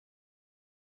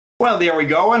Well, there we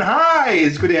go. And hi,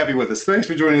 it's good to have you with us. Thanks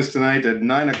for joining us tonight at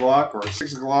 9 o'clock or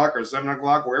 6 o'clock or 7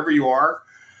 o'clock, wherever you are.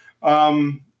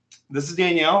 This is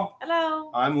Danielle.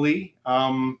 Hello. I'm Lee.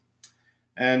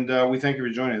 And we thank you for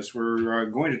joining us. We're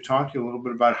going to talk to you a little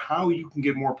bit about how you can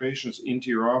get more patients into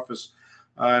your office.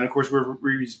 And of course,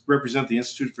 we represent the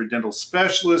Institute for Dental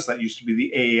Specialists. That used to be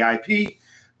the AAIP.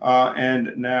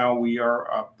 And now we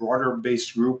are a broader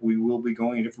based group. We will be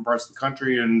going in different parts of the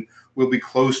country, and we'll be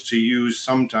close to you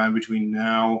sometime between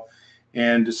now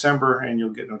and December, and you'll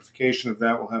get notification of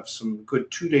that. We'll have some good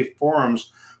 2-day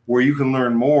forums where you can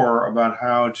learn more about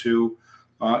how to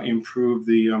improve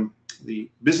the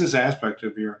business aspect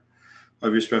of your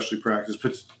specialty practice.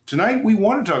 But tonight we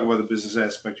want to talk about the business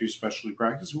aspect of your specialty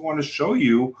practice. We want to show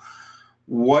you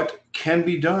what can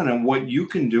be done and what you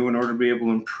can do in order to be able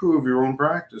to improve your own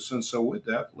practice. And so with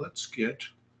that, let's get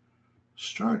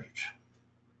started.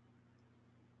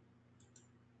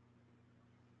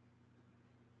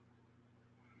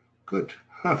 Good.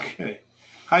 Okay.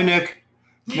 Hi, Nick.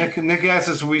 Nick asked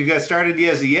us if we got started.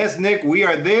 Yes, Nick, we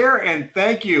are there, and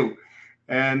thank you.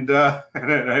 And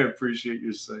I appreciate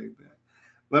you saying that.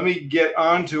 Let me get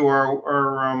on to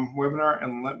our webinar,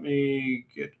 and let me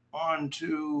get on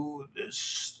to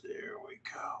this. There we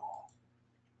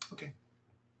go. Okay.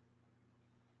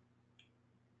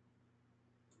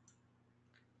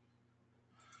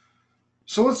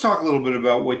 So let's talk a little bit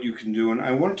about what you can do. And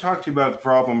I want to talk to you about the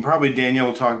problem. Probably Daniel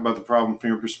will talk about the problem from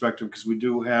your perspective, because we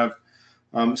do have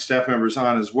staff members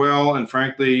on as well. And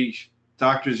frankly,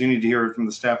 doctors, you need to hear it from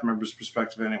the staff members'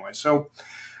 perspective anyway. So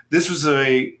this was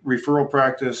a referral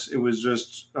practice. It was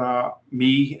just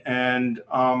me and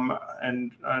a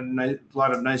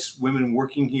lot of nice women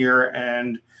working here,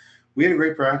 and we had a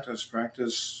great practice.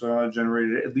 Practice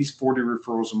generated at least 40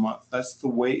 referrals a month. That's the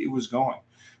way it was going,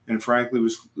 and frankly, it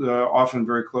was often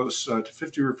very close to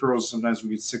 50 referrals. Sometimes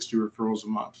we get 60 referrals a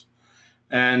month,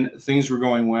 and things were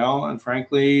going well. And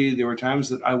frankly, there were times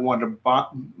that I wanted to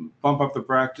bump up the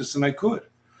practice, and I could.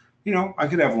 You know, I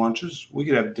could have lunches, we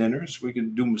could have dinners, we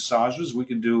could do massages, we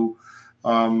could do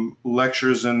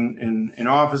lectures in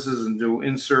offices and do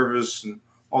in-service and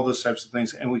all those types of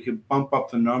things, and we could bump up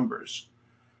the numbers.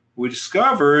 We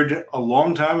discovered a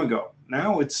long time ago,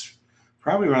 now it's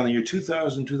probably around the year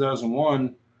 2000,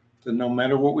 2001, that no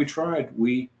matter what we tried,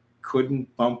 we couldn't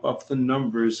bump up the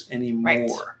numbers anymore. Right.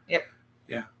 Yep.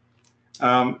 Yeah.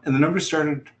 And the numbers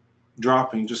started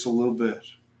dropping just a little bit.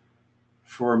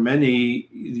 For many,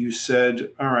 you said,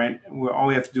 all right, well, all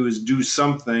we have to do is do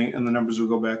something and the numbers will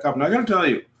go back up. Now, I got to tell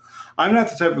you, I'm not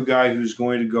the type of guy who's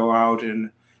going to go out and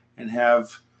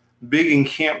have big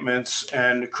encampments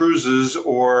and cruises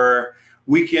or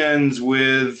weekends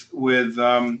with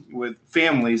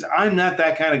families. I'm not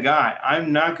that kind of guy.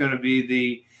 I'm not going to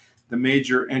be the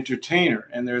major entertainer.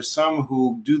 And there's some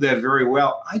who do that very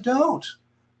well. I don't.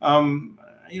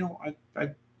 You know,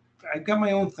 I've got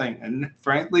my own thing, and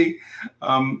frankly,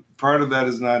 part of that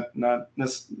is not that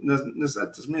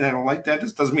doesn't mean I don't like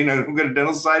dentists. Doesn't mean I don't go to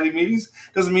dental society meetings.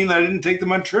 Doesn't mean that I didn't take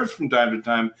them on trips from time to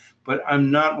time. But I'm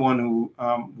not one who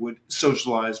would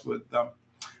socialize with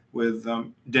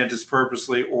dentists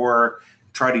purposely or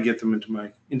try to get them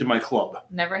into my club.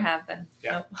 Never have been.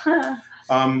 Yeah.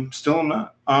 Nope. Still am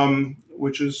not.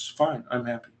 Which is fine. I'm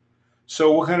happy.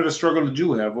 So, what kind of a struggle did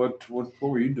you have? What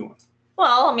were you doing?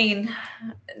 Well, I mean,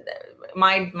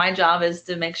 my job is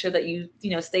to make sure that you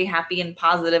stay happy and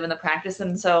positive in the practice,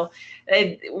 and so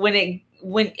when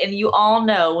you all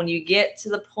know, when you get to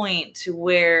the point to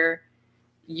where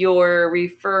your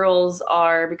referrals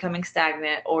are becoming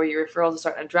stagnant or your referrals are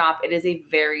starting to drop, it is a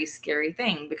very scary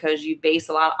thing, because you base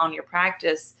a lot on your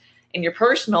practice and your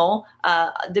personal,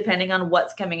 depending on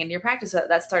what's coming into your practice. So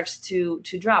that starts to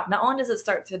drop. Not only does it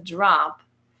start to drop,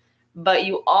 but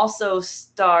you also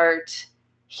start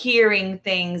hearing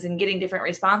things and getting different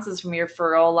responses from your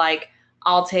referral, like,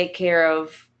 I'll take care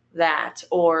of that,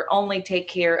 or only take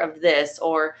care of this,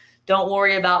 or don't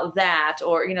worry about that,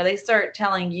 or they start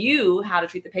telling you how to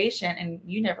treat the patient, and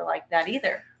you never like that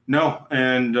either. No,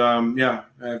 and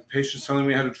patients telling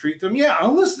me how to treat them. Yeah,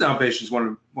 I'll listen to how patients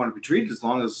want to be treated, as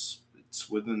long as it's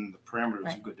within the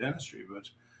parameters of good dentistry. But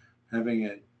having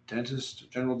a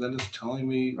general dentist telling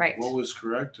me what was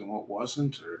correct and what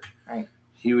wasn't, or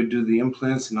he would do the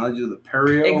implants and I do the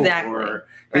perio, exactly. Or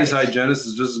his hygienist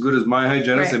is just as good as my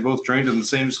hygienist. They both trained in the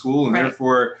same school, and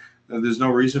therefore there's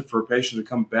no reason for a patient to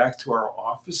come back to our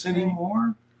office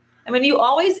anymore. I mean, you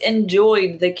always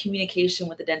enjoyed the communication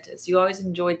with the dentist. You always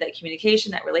enjoyed that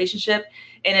communication, that relationship,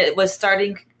 and it was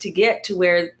starting to get to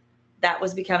where that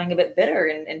was becoming a bit bitter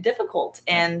and difficult.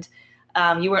 And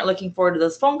You weren't looking forward to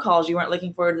those phone calls. You weren't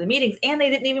looking forward to the meetings, and they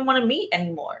didn't even want to meet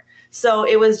anymore. So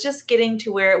it was just getting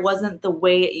to where it wasn't the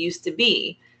way it used to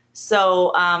be.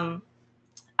 So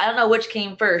I don't know which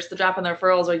came first, the drop in the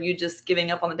referrals or you just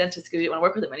giving up on the dentist because you didn't want to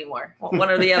work with him anymore.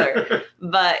 One or the other.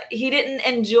 But he didn't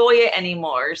enjoy it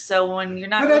anymore. So when you're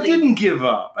not But really... I didn't give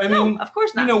up. I mean, of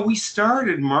course not. You know, we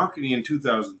started marketing in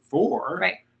 2004.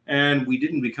 Right. And we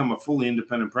didn't become a fully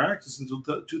independent practice until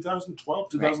 2012,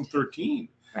 2013.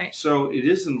 Right. So it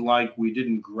isn't like we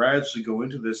didn't gradually go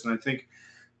into this. And I think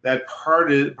that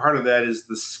part of that is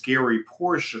the scary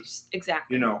portion.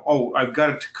 Exactly. You know, oh, I've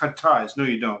got to cut ties. No,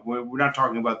 you don't. We're not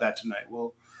talking about that tonight.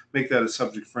 We'll make that a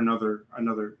subject for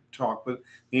another talk. But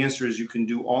the answer is you can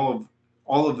do all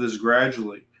of this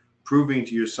gradually, proving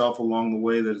to yourself along the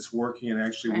way that it's working and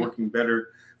actually working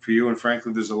better for you. And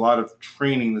frankly, there's a lot of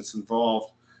training that's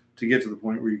involved to get to the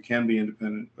point where you can be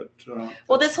independent. But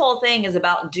well, this whole thing is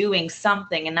about doing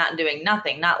something and not doing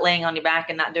nothing, not laying on your back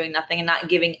and not doing nothing and not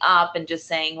giving up and just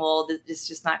saying, well, this is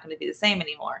just not going to be the same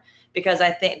anymore. Because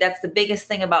I think that's the biggest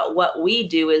thing about what we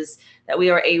do is that we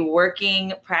are a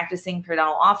working, practicing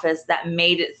periodontal office that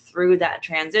made it through that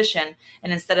transition.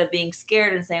 And instead of being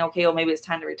scared and saying, okay, well, maybe it's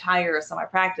time to retire or sell my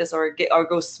practice or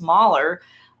go smaller,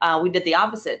 we did the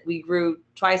opposite. We grew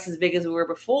twice as big as we were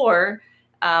before.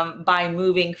 By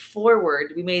moving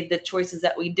forward, we made the choices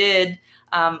that we did,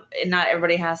 and not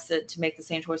everybody has to make the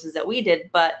same choices that we did,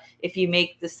 but if you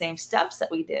make the same steps that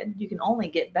we did, you can only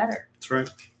get better. That's right.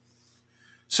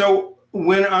 So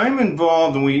when I'm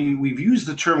involved, and we've used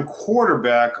the term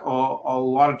quarterback a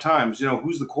lot of times, you know,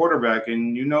 who's the quarterback?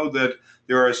 And you know that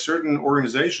there are certain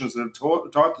organizations that have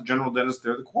taught the general dentist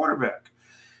they're the quarterback.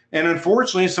 And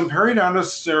unfortunately, some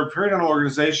periodontists or periodontal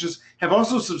organizations have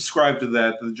also subscribed to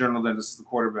that the general dentist is the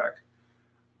quarterback.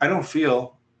 I don't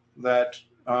feel that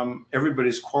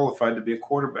everybody's qualified to be a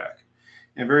quarterback.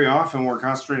 And very often we're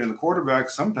concentrating on the quarterback.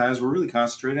 Sometimes we're really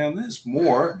concentrating on this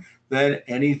more than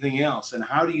anything else. And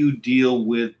how do you deal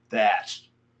with that?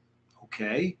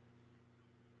 Okay.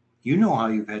 You know how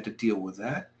you've had to deal with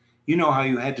that. You know how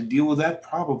you had to deal with that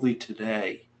probably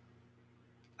today.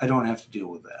 I don't have to deal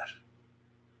with that.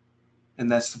 And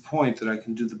that's the point, that I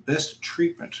can do the best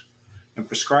treatment and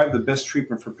prescribe the best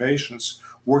treatment for patients,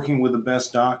 working with the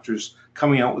best doctors,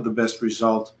 coming out with the best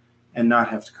result, and not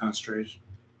have to concentrate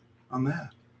on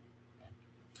that.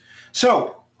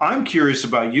 So I'm curious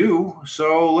about you.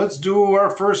 So let's do our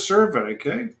first survey,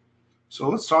 okay? So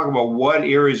let's talk about what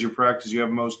areas of your practice you have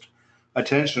most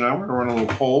attention on. We're going to run a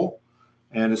little poll.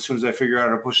 And as soon as I figure out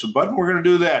how to push the button, we're going to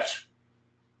do that.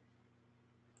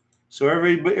 So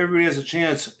everybody has a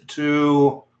chance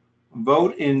to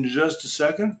vote in just a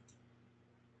second.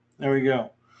 There we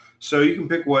go. So you can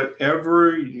pick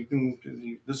whatever you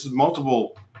can. This is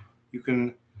multiple. You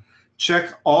can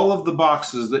check all of the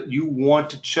boxes that you want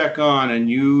to check on, and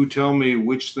you tell me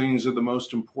which things are the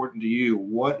most important to you.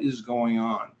 What is going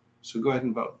on? So go ahead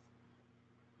and vote.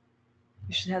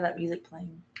 You should have that music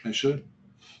playing. I should.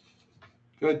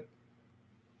 Good.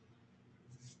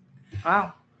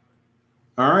 Wow.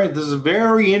 All right, this is a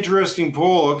very interesting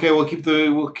poll. Okay, we'll keep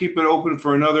it open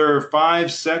for another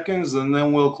 5 seconds, and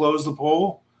then we'll close the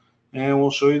poll, and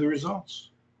we'll show you the results.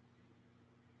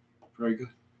 Very good.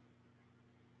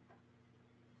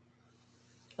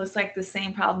 Looks like the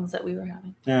same problems that we were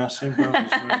having. Yeah, same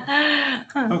problems.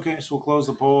 Right? Okay, so we'll close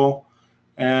the poll,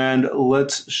 and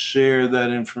let's share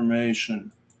that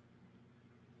information.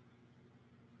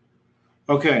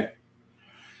 Okay.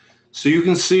 So you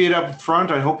can see it up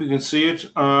front. I hope you can see it.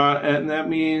 And that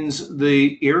means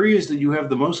the areas that you have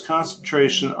the most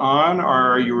concentration on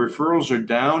are your referrals are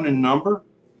down in number,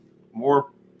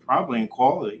 more probably in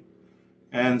quality.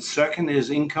 And second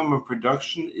is income and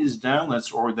production is down.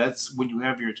 That's what you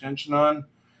have your attention on.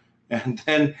 And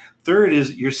then third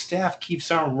is your staff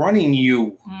keeps on running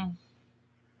you.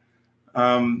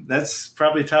 That's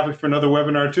probably a topic for another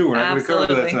webinar too. We're not going to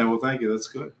cover that tonight. Well, thank you. That's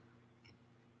good.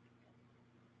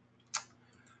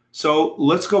 So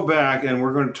let's go back, and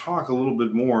we're going to talk a little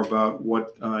bit more about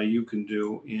what you can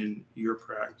do in your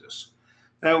practice.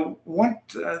 Now,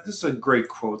 this is a great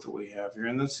quote that we have here,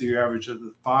 and that's the average of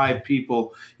the 5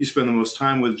 people you spend the most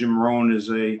time with. Jim Rohn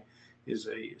is a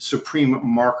supreme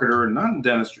marketer, not in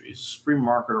dentistry. He's a supreme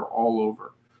marketer all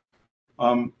over.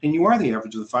 And you are the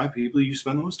average of the 5 people you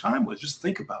spend the most time with. Just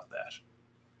think about that.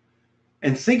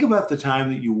 And think about the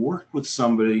time that you worked with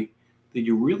somebody that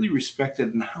you really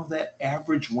respected and how that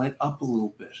average went up a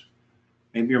little bit.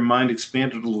 Maybe your mind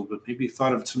expanded a little bit. Maybe you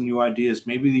thought of some new ideas.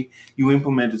 Maybe you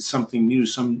implemented something new,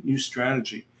 some new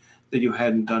strategy that you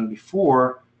hadn't done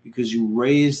before because you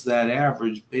raised that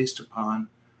average based upon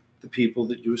the people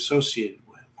that you associated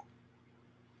with.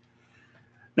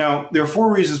 Now, there are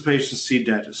 4 reasons patients see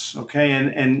dentists, okay?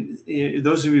 And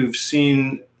those of you who've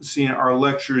seen our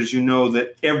lectures, you know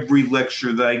that every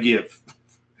lecture that I give,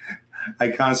 I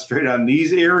concentrate on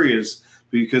these areas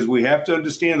because we have to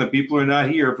understand that people are not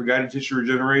here for guided tissue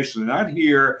regeneration. They're not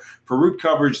here for root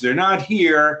coverage. They're not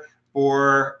here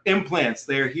for implants.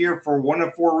 They're here for one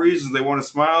of 4 reasons. They want to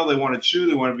smile, they want to chew,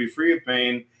 they want to be free of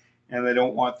pain, and they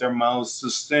don't want their mouths to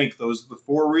stink. Those are the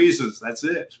 4 reasons. That's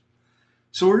it.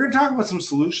 So we're going to talk about some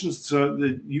solutions so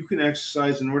that you can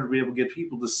exercise in order to be able to get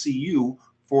people to see you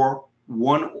for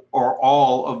one or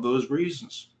all of those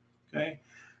reasons. Okay.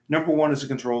 Number 1 is a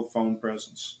controlled phone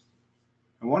presence.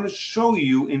 I want to show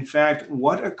you, in fact,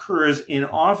 what occurs in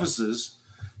offices,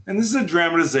 and this is a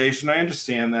dramatization, I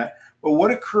understand that, but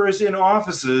what occurs in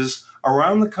offices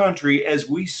around the country as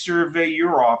we survey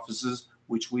your offices,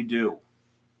 which we do.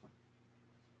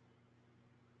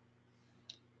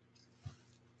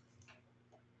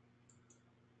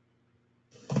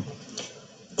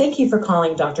 Thank you for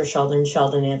calling Dr. Sheldon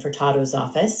and Furtado's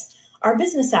office. Our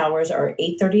business hours are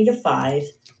 8:30 to 5,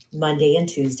 Monday and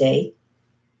Tuesday.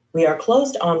 We are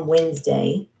closed on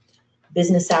Wednesday.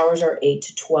 Business hours are 8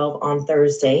 to 12 on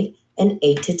Thursday and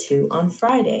 8 to 2 on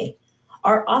Friday.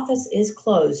 Our office is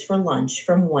closed for lunch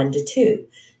from 1 to 2,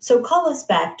 so call us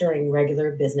back during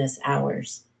regular business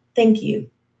hours. Thank you.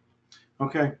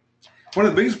 Okay. One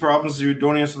of the biggest problems is you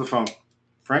don't answer the phone.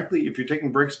 Frankly, if you're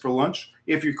taking breaks for lunch,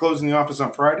 if you're closing the office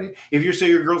on Friday, if you say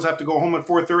your girls have to go home at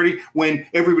 4:30 when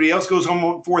everybody else goes home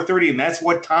at 4:30 and that's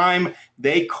what time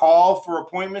they call for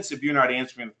appointments, if you're not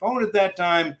answering the phone at that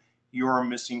time, you're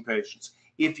missing patients.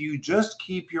 If you just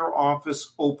keep your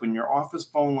office open, your office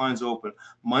phone lines open,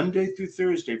 Monday through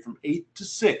Thursday from 8 to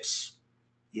 6,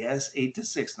 yes, 8 to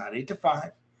 6, not 8 to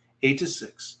 5, 8 to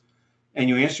 6, and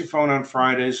you answer your phone on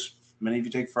Fridays, many of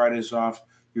you take Fridays off,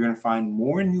 you're going to find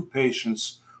more new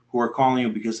patients who are calling you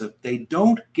because if they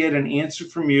don't get an answer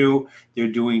from you,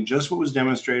 they're doing just what was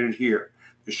demonstrated here.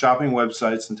 They're shopping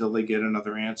websites until they get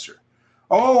another answer.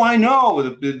 Oh, I know,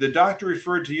 the doctor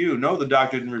referred to you. No, the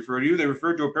doctor didn't refer to you. They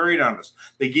referred to a periodontist.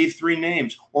 They gave 3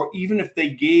 names. Or even if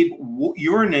they gave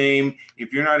your name,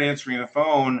 if you're not answering the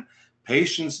phone,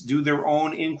 patients do their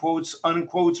own, in quotes,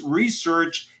 unquotes,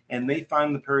 research, and they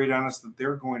find the periodontist that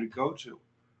they're going to go to.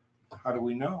 How do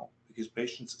we know? Because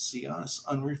patients see us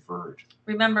unreferred.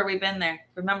 Remember, we've been there.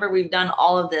 Remember, we've done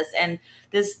all of this. And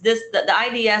the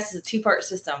IDS is a 2-part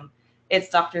system. It's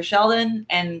Dr. Sheldon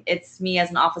and it's me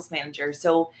as an office manager.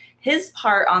 So his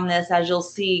part on this, as you'll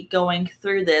see going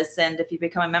through this, and if you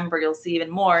become a member, you'll see even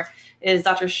more, is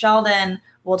Dr. Sheldon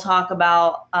will talk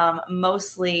about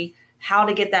mostly how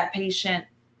to get that patient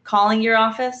calling your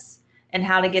office and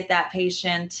how to get that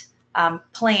patient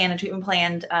treatment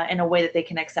planned in a way that they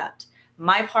can accept.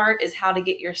 My part is how to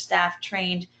get your staff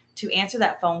trained to answer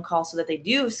that phone call so that they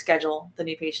do schedule the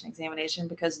new patient examination,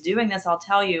 because doing this, I'll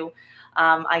tell you,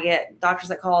 I get doctors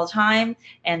that call all the time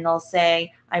and they'll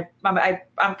say,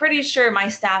 I'm pretty sure my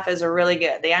staff is really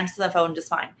good. They answer the phone just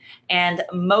fine. And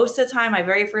most of the time, my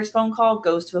very first phone call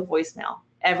goes to a voicemail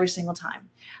every single time.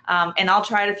 And I'll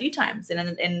try it a few times.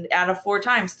 And out of 4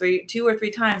 times, 2 or 3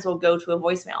 times will go to a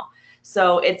voicemail.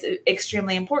 So it's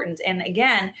extremely important. And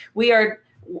again,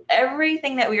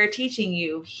 everything that we are teaching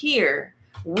you here,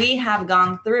 we have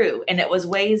gone through, and it was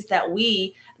ways that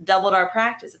we doubled our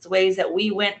practice. It's ways that we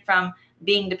went from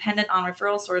being dependent on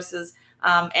referral sources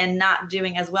and not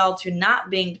doing as well to not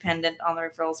being dependent on the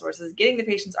referral sources, getting the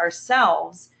patients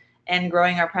ourselves and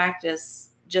growing our practice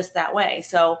just that way.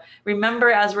 So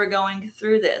remember, as we're going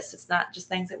through this, it's not just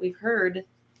things that we've heard.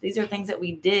 These are things that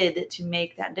we did to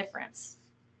make that difference.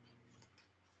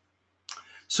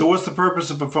 So what's the purpose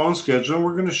of a phone schedule?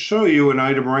 We're going to show you an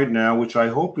item right now, which I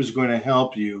hope is going to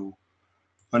help you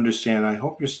understand. I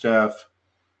hope your staff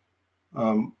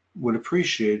would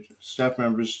appreciate. Staff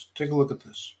members, take a look at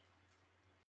this.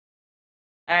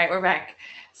 All right, we're back.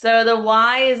 So the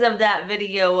whys of that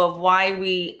video of why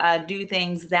we do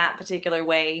things that particular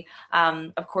way,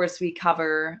 of course, we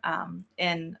cover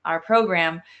in our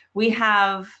program. We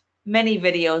have many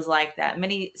videos like that,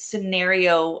 many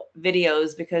scenario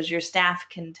videos, because your staff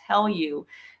can tell you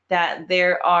that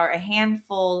there are a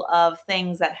handful of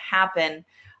things that happen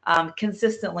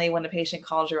consistently when a patient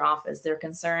calls your office. They're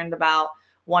concerned about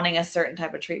wanting a certain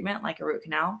type of treatment, like a root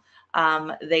canal.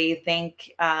 They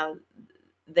think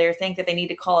that they need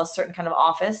to call a certain kind of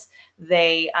office.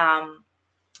 They are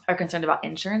concerned about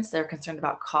insurance. They're concerned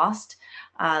about cost.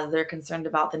 They're concerned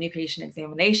about the new patient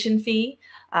examination fee.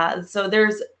 So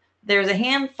there's a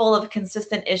handful of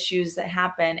consistent issues that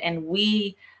happen, and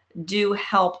we do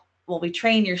help we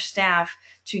train your staff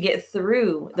to get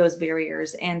through those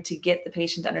barriers and to get the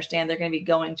patient to understand they're going to be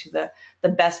going to the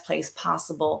best place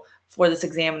possible for this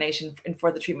examination and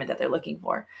for the treatment that they're looking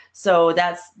for. So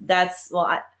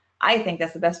well, I think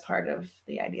that's the best part of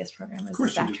the IDS program is the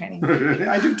staff training.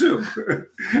 I do too.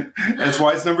 That's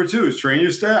why it's number 2 is train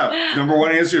your staff. Number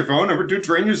 1, answer your phone. Number 2,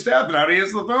 train your staff and how to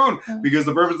answer the phone, because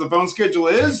the purpose of the phone schedule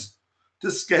is to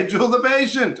schedule the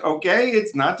patient. Okay,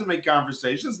 it's not to make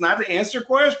conversations, not to answer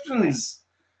questions.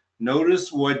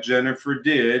 Notice what Jennifer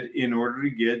did in order to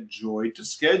get Joy to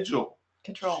schedule.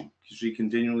 Control. She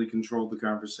continually controlled the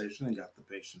conversation and got the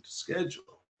patient to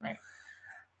schedule. Right.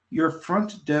 Your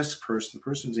front desk person, the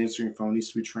person who's answering your phone, needs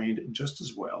to be trained just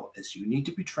as well as you need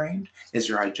to be trained, as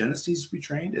your hygienist needs to be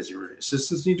trained, as your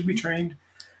assistants need to be trained.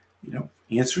 You know,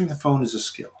 answering the phone is a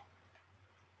skill.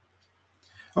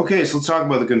 Okay, so let's talk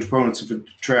about the components of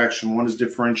attraction. One is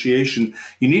differentiation.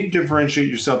 You need to differentiate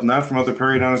yourself not from other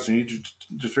periodontists. You need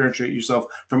to differentiate yourself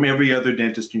from every other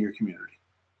dentist in your community.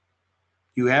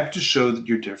 You have to show that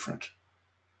you're different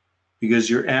because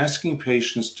you're asking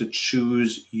patients to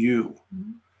choose you.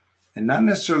 Mm-hmm. And not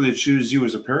necessarily to choose you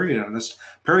as a periodontist,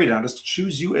 to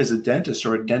choose you as a dentist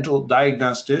or a dental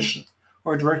diagnostician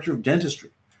or a director of dentistry.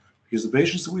 Because the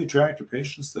patients that we attract are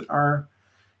patients that are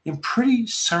in pretty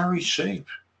sorry shape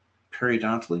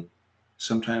periodontally,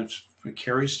 sometimes from a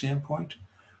caries standpoint.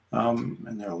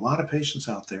 And there are a lot of patients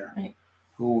out there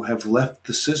who have left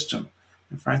the system.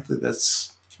 And frankly,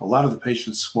 that's a lot of the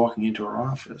patients walking into our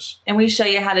office. And we show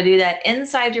you how to do that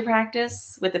inside your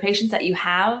practice with the patients that you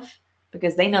have,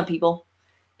 because they know people,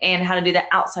 and how to do that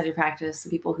outside your practice, the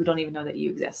people who don't even know that you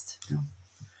exist. Yeah.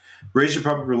 Raise your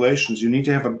public relations. You need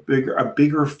to have a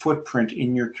bigger footprint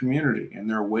in your community, and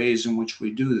there are ways in which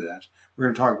we do that. We're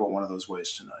going to talk about one of those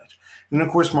ways tonight. And of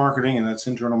course, marketing, and that's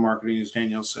internal marketing, as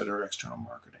Danielle said, or external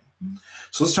marketing. Mm-hmm.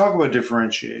 So let's talk about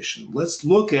differentiation. Let's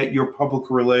look at your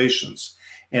public relations.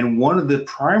 And one of the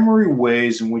primary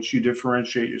ways in which you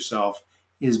differentiate yourself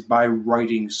is by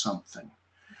writing something.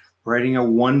 Writing a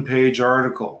one-page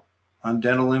article on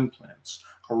dental implants,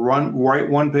 write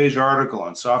one-page article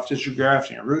on soft tissue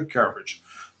grafting, or root coverage,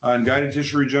 on guided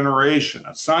tissue regeneration,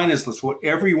 on sinus lifts,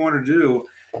 whatever you want to do,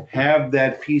 have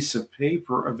that piece of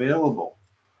paper available.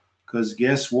 Because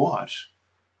guess what?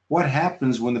 What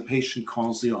happens when the patient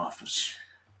calls the office?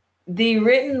 The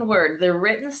written word, the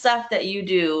written stuff that you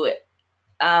do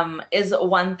is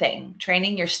one thing.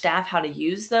 Training your staff how to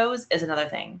use those is another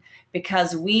thing,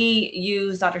 because we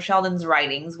use Dr. Sheldon's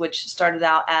writings, which started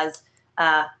out as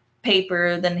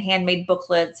paper, then handmade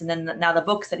booklets, and then now the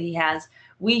books that he has.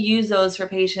 We use those for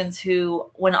patients who,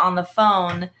 when on the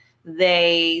phone,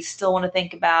 they still want to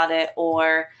think about it,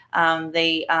 or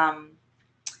they're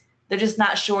just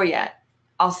not sure yet.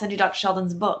 I'll send you Dr.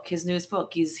 Sheldon's book, his newest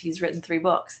book. He's written 3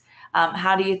 books.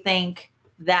 How do you think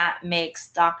that makes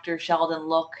Dr. Sheldon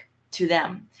look to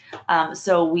them?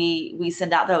 So we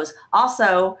send out those.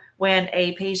 Also, when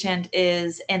a patient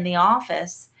is in the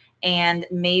office and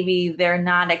maybe they're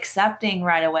not accepting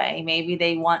right away, maybe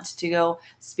they want to go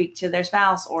speak to their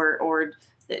spouse or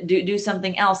do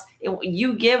something else,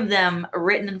 you give them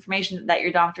written information that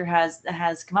your doctor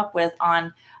has come up with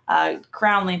on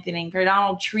crown lengthening,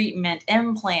 periodontal treatment,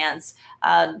 implants,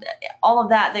 all of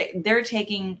that. They're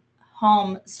taking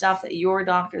home stuff that your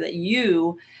doctor, that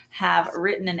you have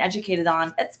written and educated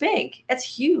on. It's big. It's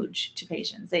huge to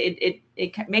patients. It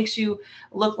makes you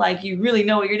look like you really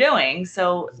know what you're doing.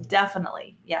 So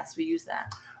definitely, yes, we use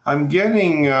that. I'm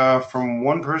getting from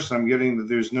one person, I'm getting that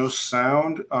there's no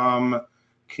sound.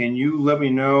 Can you let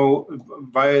me know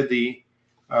via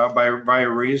via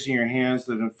raising your hands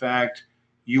that in fact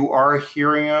you are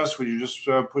hearing us? Would you just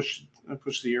push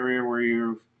the area where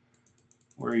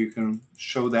you can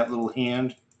show that little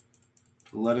hand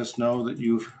to let us know that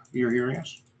you're hearing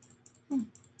us?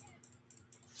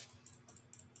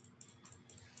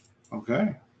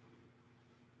 Okay.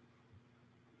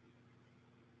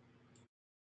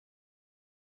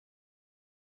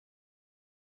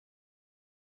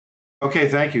 Okay,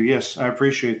 thank you. Yes, I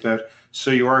appreciate that.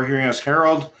 So you are hearing us.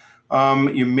 Harold,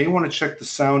 you may want to check the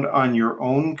sound on your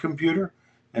own computer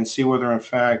and see whether in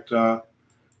fact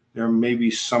there may be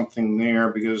something there,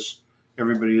 because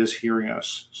everybody is hearing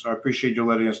us. So I appreciate you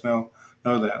letting us know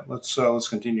that. Let's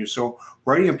continue. So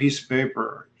writing a piece of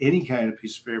paper, any kind of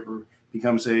piece of paper,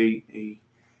 becomes a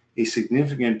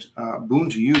significant boon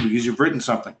to you because you've written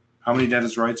something. How many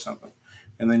dentists write something?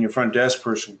 And then your front desk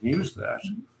person can use that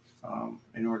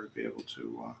in order to be able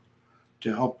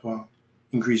to help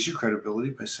increase your credibility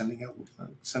by sending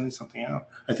something out.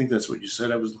 I think that's what you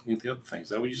said. I was looking at the other things. Is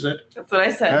that what you said? That's what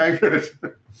I said. All right, good.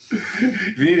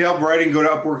 If you need help writing, go to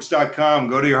Upworks.com.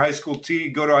 Go to your high school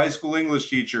go to a high school English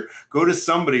teacher. Go to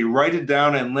somebody, write it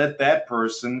down, and let that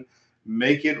person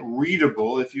make it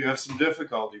readable if you have some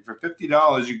difficulty. For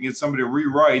 $50, you can get somebody to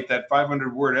rewrite that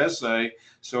 500-word essay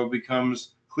so it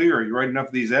becomes clear. You write enough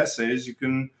of these essays, you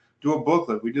can do a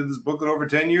booklet. We did this booklet over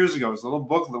 10 years ago. It's a little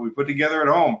booklet we put together at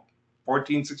home,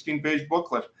 14, 16-page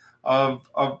booklet of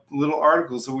little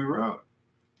articles that we wrote.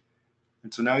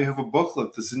 And so now you have a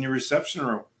booklet that's in your reception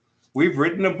room. We've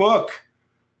written a book.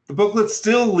 The booklets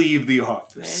still leave the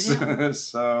office.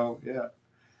 So, yeah.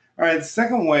 All right, the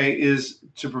second way is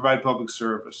to provide public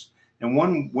service. And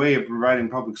one way of providing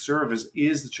public service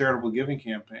is the charitable giving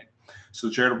campaign. So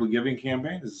the charitable giving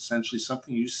campaign is essentially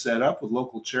something you set up with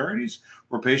local charities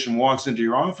where a patient walks into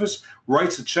your office,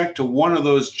 writes a check to one of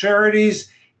those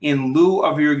charities in lieu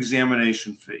of your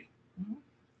examination fee.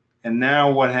 And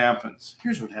now what happens?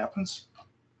 Here's what happens.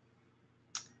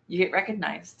 You get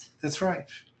recognized. That's right.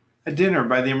 A dinner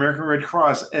by the American Red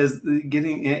Cross as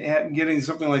getting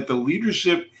something like the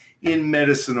Leadership in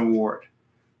Medicine Award.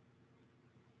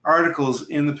 Articles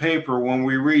in the paper when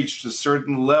we reached a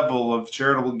certain level of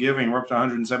charitable giving. We're up to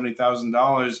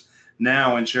 $170,000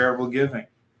 now in charitable giving.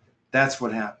 That's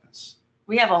what happens.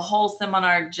 We have a whole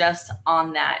seminar just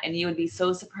on that, and you would be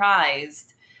so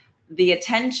surprised the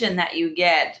attention that you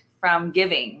get from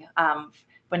giving.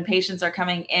 When patients are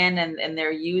coming in and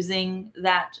they're using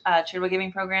that charitable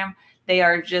giving program, they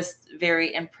are just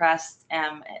very impressed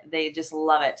and they just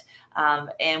love it.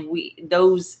 And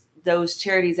those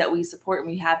charities that we support and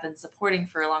we have been supporting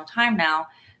for a long time now,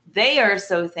 they are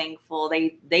so thankful.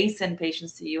 They send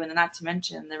patients to you, and not to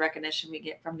mention the recognition we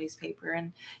get from newspaper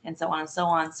and so on and so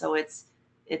on. So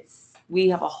we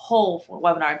have a whole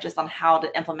webinar just on how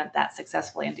to implement that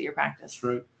successfully into your practice. That's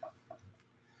right.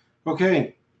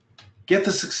 Okay. Get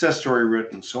the success story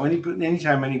written. So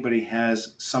anytime anybody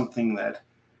has something that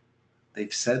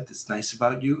they've said that's nice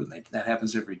about you, and that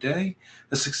happens every day,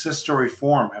 a success story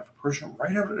form. Have a person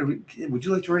write out, would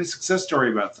you like to write a success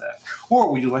story about that?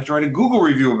 Or would you like to write a Google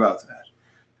review about that?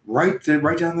 Write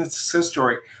down that success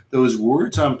story. Those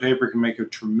words on paper can make a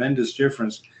tremendous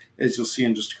difference, as you'll see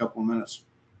in just a couple of minutes.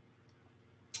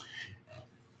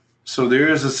 So there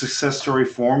is a success story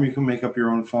form. You can make up your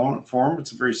own form.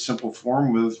 It's a very simple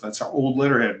form that's our old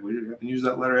letterhead. We haven't used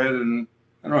that letterhead in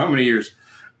I don't know how many years,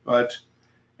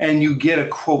 and you get a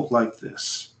quote like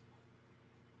this.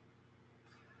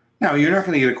 Now, you're not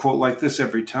going to get a quote like this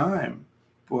every time,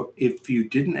 but if you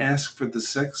didn't ask for the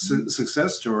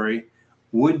success story,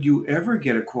 would you ever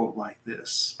get a quote like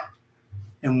this?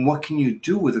 And what can you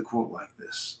do with a quote like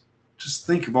this? Just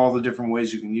think of all the different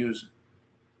ways you can use it.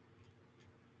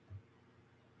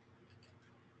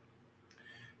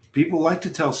 People like to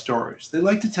tell stories. They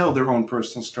like to tell their own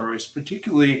personal stories,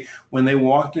 particularly when they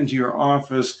walked into your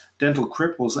office dental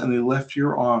cripples and they left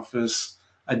your office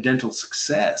a dental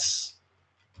success.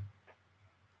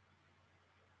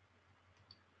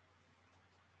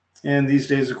 And these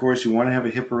days, of course, you want to have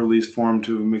a HIPAA release form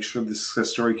to make sure the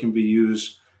success story can be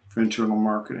used for internal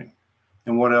marketing.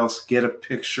 And what else? Get a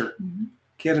picture. Mm-hmm.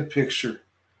 Get a picture.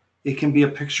 It can be a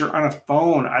picture on a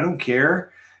phone. I don't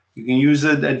care. You can use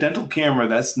a dental camera.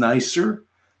 That's nicer,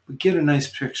 but get a nice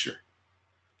picture.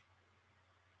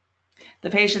 The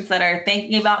patients that are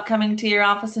thinking about coming to your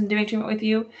office and doing treatment with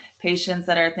you, patients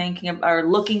that are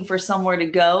looking for somewhere to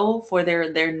go for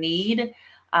their need,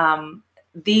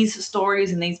 these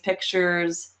stories and these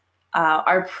pictures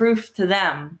are proof to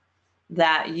them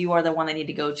that you are the one they need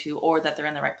to go to or that they're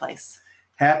in the right place.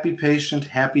 Happy patient,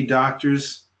 happy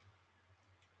doctors.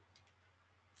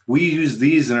 We use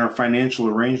these in our financial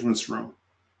arrangements room.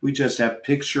 We just have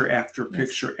picture after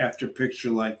picture after picture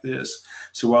like this.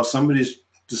 So while somebody's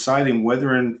deciding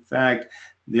whether in fact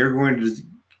they're going to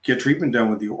get treatment done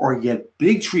with you or get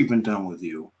big treatment done with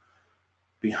you,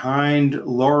 behind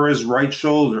Laura's right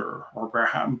shoulder or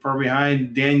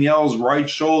behind Danielle's right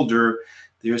shoulder,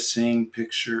 they're seeing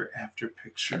picture after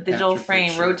picture. A digital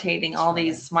frame rotating all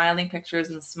these smiling pictures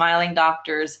and smiling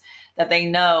doctors that they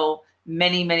know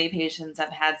many, many patients have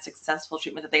had successful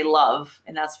treatment that they love.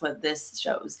 And that's what this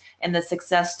shows. And the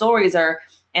success stories are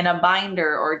in a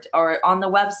binder or on the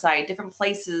website, different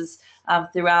places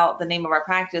throughout the name of our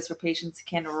practice where patients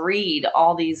can read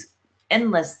all these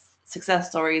endless success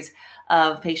stories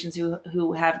of patients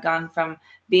who have gone from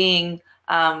being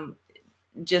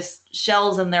just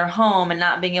shells in their home and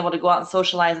not being able to go out and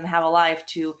socialize and have a life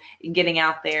to getting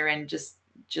out there and just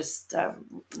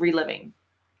reliving.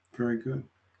 Very good.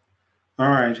 All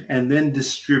right, and then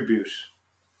distribute.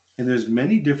 and there's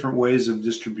many different ways of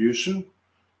distribution.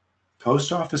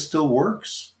 Post office still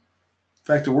works. In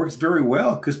fact, it works very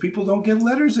well because people don't get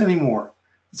letters anymore.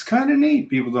 It's kind of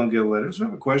neat. People don't get letters. If you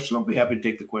have a question, I'll be happy to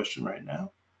take the question right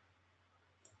now.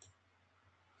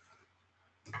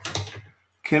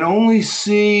 Can only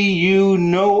see you,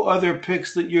 no other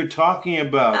pics that you're talking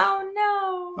about.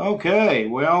 Oh no. Okay,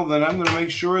 well then I'm going to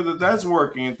make sure that that's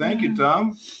working. And thank you,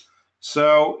 Tom.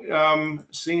 So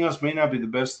seeing us may not be the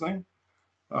best thing,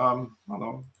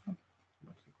 although I think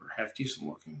we're half decent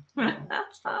looking.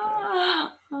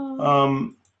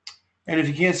 And if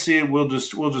you can't see it, we'll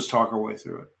just talk our way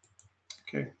through it.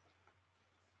 Okay.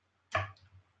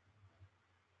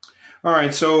 All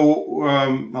right, so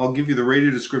I'll give you the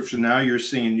radio description now. You're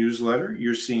seeing a newsletter.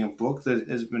 You're seeing a book that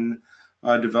has been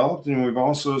developed, and we've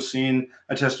also seen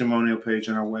a testimonial page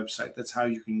on our website. That's how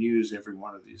you can use every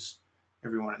one of these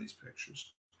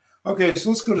pictures. Okay, so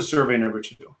let's go to survey number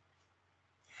 2.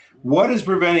 What is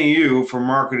preventing you from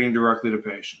marketing directly to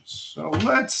patients? So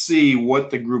let's see what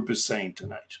the group is saying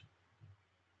tonight.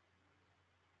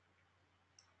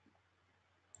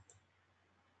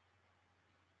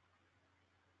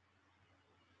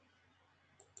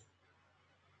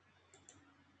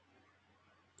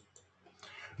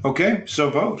 Okay, so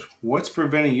vote. What's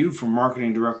preventing you from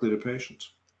marketing directly to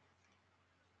patients?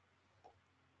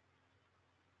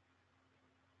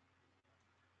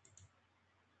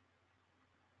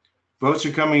 Votes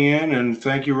are coming in, and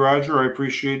thank you, Roger. I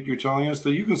appreciate you telling us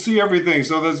that you can see everything,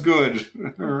 so that's good.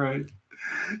 All right.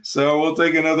 So we'll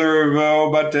take another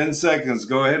about 10 seconds.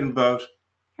 Go ahead and vote.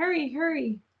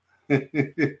 Hurry.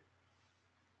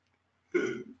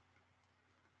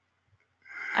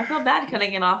 I feel bad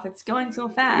cutting it off. It's going so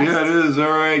fast. Yeah, it is. All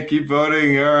right, keep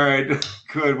voting. All right,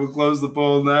 good. We'll close the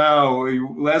poll now.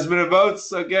 Last minute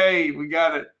votes. Okay, we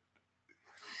got it.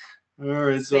 All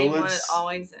right, so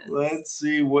let's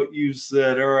see what you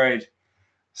said. All right,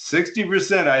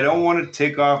 60%. I don't want to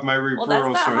take off my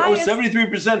referral source.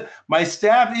 73%. My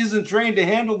staff isn't trained to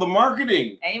handle the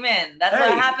marketing. Amen. That's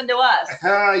what happened to us.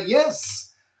 Yes.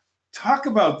 Talk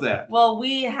about that. Well,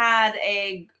 we had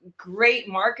a great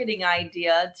marketing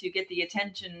idea to get the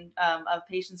attention of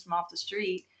patients from off the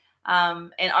street.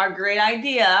 And our great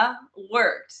idea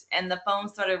worked, and the phone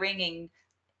started ringing,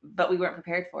 but we weren't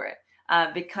prepared for it.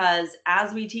 Because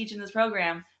as we teach in this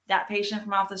program, that patient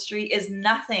from off the street is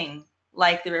nothing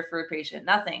like the referred patient,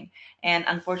 nothing. And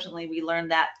unfortunately, we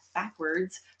learned that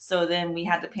backwards. So then we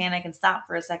had to panic and stop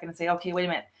for a second and say, okay, wait a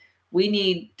minute. We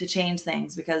need to change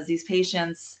things because these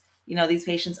patients, these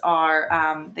patients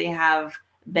are, they have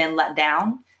been let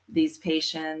down. These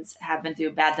patients have been through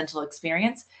a bad dental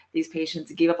experience. These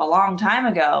patients gave up a long time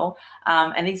ago.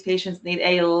 And these patients need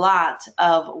a lot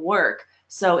of work.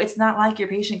 So it's not like your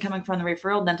patient coming from the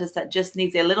referral dentist that just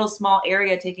needs a little small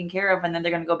area taken care of and then they're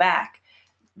going to go back.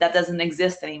 That doesn't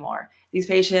exist anymore. These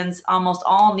patients almost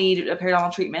all need a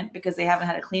periodontal treatment because they haven't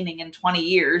had a cleaning in 20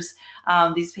 years.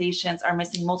 These patients are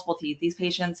missing multiple teeth. These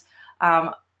patients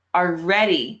are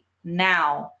ready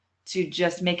now to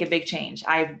just make a big change.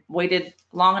 I've waited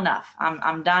long enough.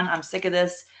 I'm done. I'm sick of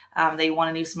this. They want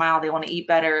a new smile. They want to eat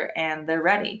better, and they're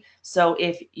ready. So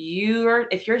if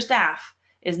your staff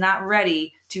is not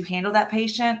ready to handle that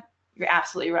patient, you're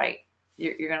absolutely right.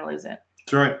 You're going to lose it.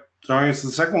 That's right. Sorry, it's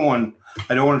the second one.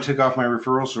 I don't want to take off my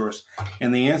referral source.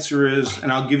 And the answer is,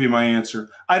 and I'll give you my answer,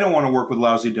 I don't want to work with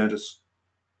lousy dentists.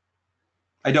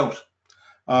 I don't.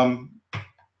 I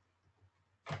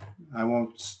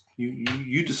won't.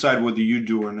 You decide whether you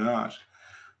do or not.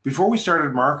 Before we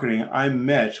started marketing, I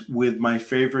met with my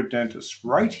favorite dentist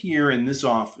right here in this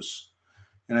office.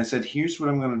 And I said, here's what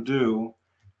I'm going to do.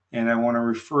 And I want to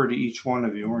refer to each one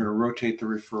of you. We're going to rotate the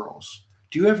referrals.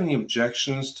 Do you have any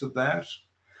objections to that?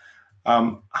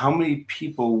 How many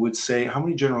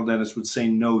general dentists would say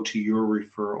no to your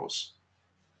referrals?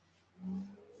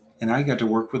 And I got to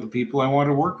work with the people I want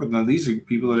to work with. Now, these are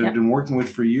people that I've been working with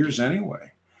for years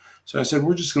anyway. So I said,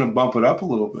 we're just going to bump it up a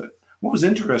little bit. What was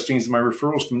interesting is my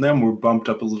referrals from them were bumped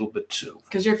up a little bit too.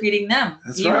 Because you're feeding them.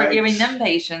 You were giving them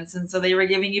patients, and so they were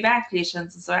giving you back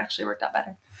patients, and so it actually worked out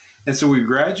better. And so we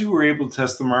gradually were able to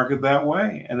test the market that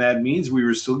way. And that means we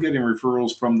were still getting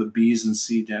referrals from the B's and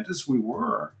C dentists. We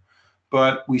were.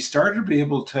 But we started to be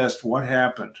able to test what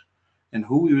happened and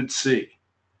who we would see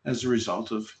as a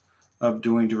result of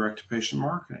doing direct-to-patient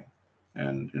marketing.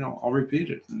 And, I'll repeat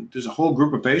it. There's a whole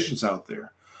group of patients out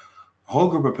there, a whole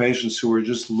group of patients who are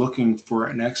just looking for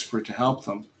an expert to help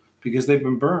them because they've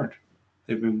been burned.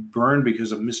 They've been burned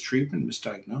because of mistreatment,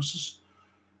 misdiagnosis.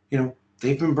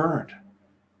 They've been burned.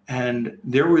 And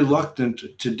they're reluctant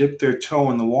to dip their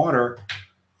toe in the water,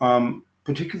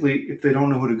 particularly if they don't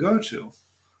know who to go to.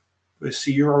 But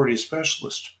see, you're already a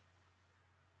specialist.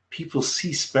 People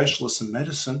see specialists in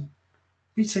medicine.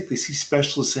 It's like they see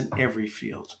specialists in every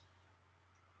field.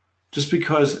 Just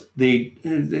because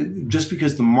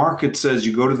the market says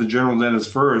you go to the general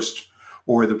dentist first,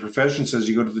 or the profession says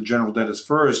you go to the general dentist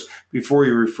first before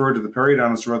you refer to the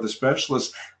periodontist or other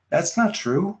specialists, that's not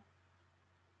true.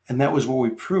 And that was what we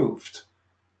proved.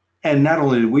 And not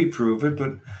only did we prove it,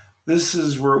 but this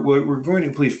is where we're going to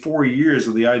complete 4 years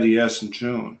of the IDS in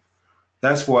June.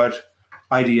 That's what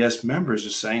IDS members are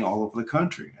saying all over the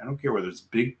country. I don't care whether it's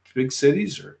big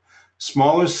cities or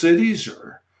smaller cities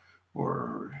or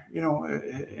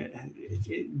and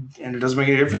it doesn't make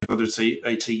any difference whether it's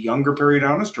a younger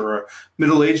periodontist or a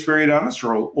middle-aged periodontist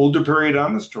or an older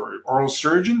periodontist or an oral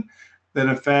surgeon, that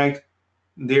in fact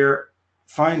they're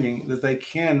finding that they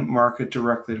can market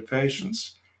directly to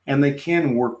patients and they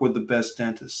can work with the best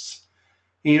dentists.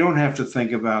 And you don't have to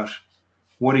think about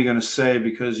what are you going to say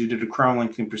because you did a crown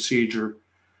lengthening procedure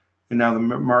and now the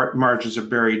margins are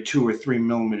buried 2 or 3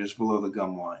 millimeters below the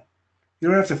gum line. You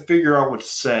don't have to figure out what to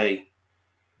say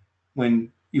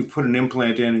when you've put an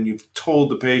implant in and you've told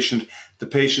the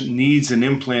patient needs an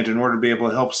implant in order to be able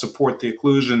to help support the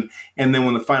occlusion. And then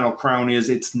when the final crown is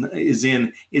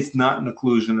in, it's not an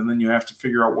occlusion. And then you have to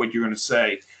figure out what you're going to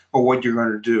say or what you're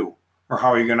going to do or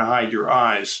how you're going to hide your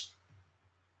eyes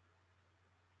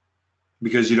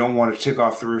because you don't want to tick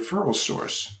off the referral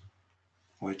source,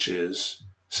 which is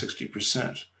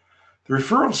 60%. The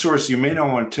referral source you may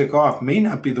not want to tick off may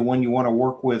not be the one you want to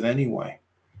work with anyway.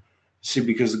 See,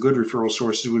 because the good referral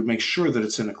sources would make sure that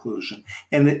it's an occlusion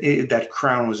and that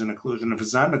crown was an occlusion. If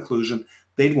it's not an occlusion,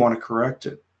 they'd want to correct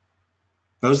it.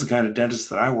 Those are the kind of dentists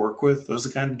that I work with. Those are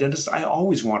the kind of dentists I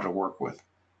always want to work with.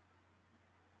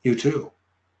 You too.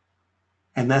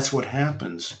 And that's what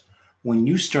happens when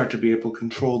you start to be able to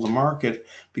control the market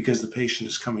because the patient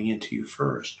is coming into you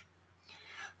first.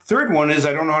 Third one is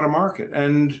I don't know how to market.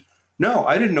 And no,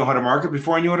 I didn't know how to market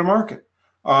before I knew how to market.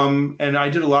 And I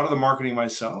did a lot of the marketing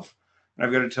myself. And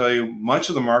I've got to tell you, much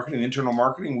of the marketing, internal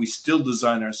marketing, we still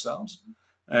design ourselves.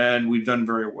 And we've done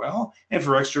very well. And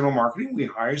for external marketing, we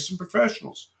hire some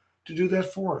professionals to do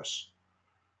that for us.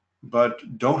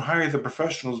 But don't hire the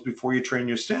professionals before you train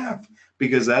your staff,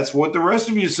 because that's what the rest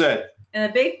of you said. And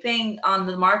a big thing on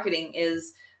the marketing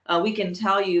is we can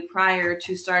tell you prior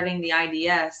to starting the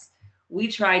IDS, we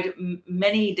tried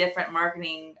many different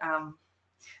marketing,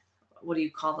 what do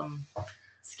you call them?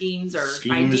 Schemes,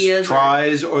 ideas,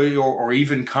 tries, or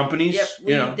even companies. Yep,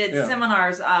 we did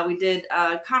seminars, we did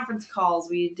conference calls,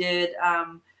 we did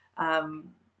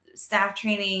staff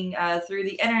training through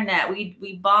the internet.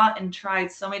 We bought and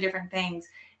tried so many different things,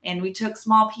 and we took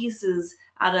small pieces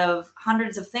out of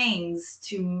hundreds of things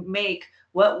to make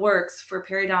what works for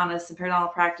periodontists and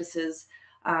periodontal practices.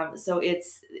 So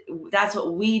that's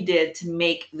what we did to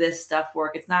make this stuff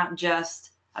work. It's not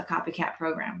just a copycat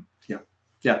program.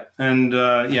 Yeah, and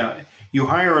you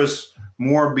hire us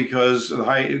more because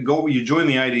you join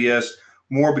the IDS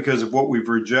more because of what we've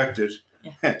rejected.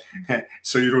 Yeah.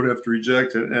 So you don't have to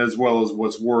reject it, as well as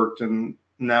what's worked and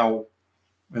now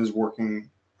is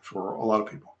working for a lot of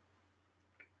people.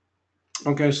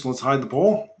 Okay, so let's hide the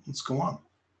poll. Let's go on.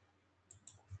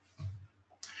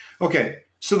 Okay,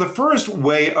 so the first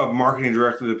way of marketing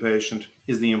directly to the patient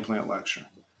is the implant lecture.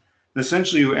 And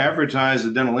essentially, you advertise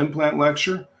a dental implant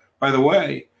lecture. By the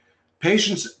way,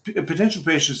 potential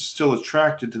patients are still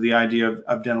attracted to the idea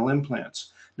of dental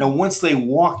implants. Now, once they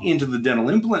walk into the dental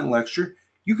implant lecture,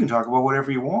 you can talk about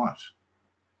whatever you want.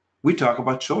 We talk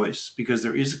about choice because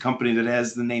there is a company that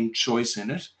has the name Choice in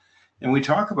it. And we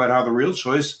talk about how the real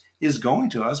choice is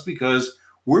going to us because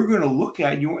we're going to look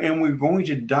at you and we're going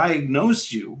to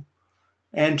diagnose you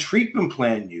and treatment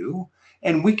plan you.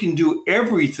 And we can do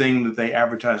everything that they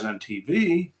advertise on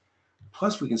TV.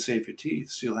 Plus, we can save your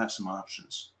teeth, so you'll have some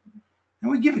options.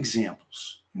 And we give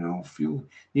examples. If you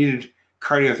needed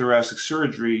cardiothoracic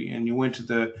surgery and you went to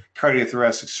the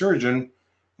cardiothoracic surgeon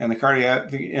and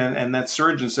and that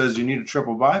surgeon says you need a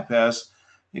triple bypass,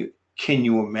 can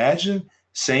you imagine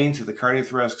saying to the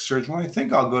cardiothoracic surgeon, well, I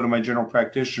think I'll go to my general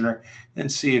practitioner and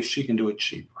see if she can do it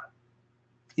cheaper?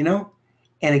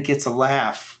 And it gets a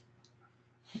laugh.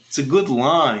 It's a good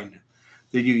line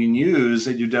that you can use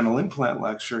at your dental implant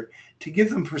lecture to give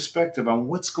them perspective on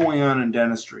what's going on in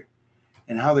dentistry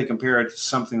and how they compare it to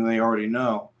something they already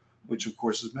know, which of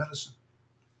course is medicine.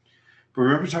 But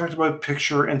remember, we talked about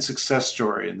picture and success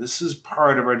story, and this is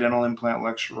part of our dental implant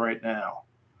lecture right now.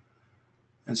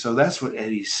 And so that's what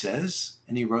Eddie says,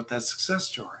 and he wrote that success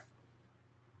story.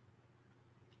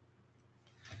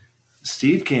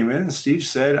 Steve came in and Steve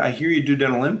said, I hear you do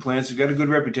dental implants. You've got a good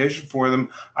reputation for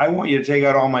them. I want you to take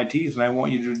out all my teeth and I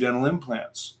want you to do dental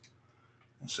implants.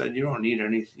 I said, you don't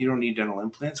need dental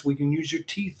implants. We can use your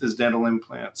teeth as dental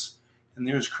implants. And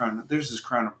there's this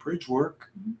crown and bridge work.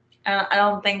 I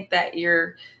don't think that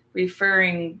your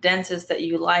referring dentist that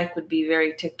you like would be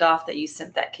very ticked off that you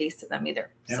sent that case to them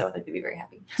either. Yeah. So they'd be very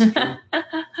happy.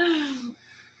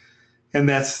 And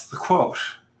that's the quote.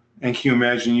 And can you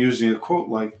imagine using a quote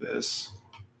like this?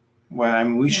 Well, I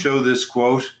mean, we show this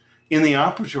quote in the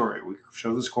operatory. We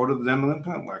show this quote at the dental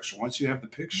implant lecture. Once you have the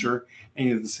picture and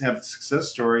you have the success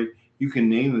story, you can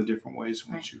name the different ways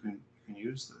in which you can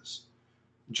use this.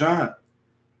 John,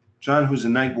 who's a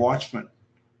night watchman.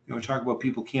 You know, we talk about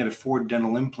people can't afford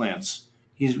dental implants.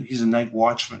 He's a night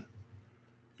watchman.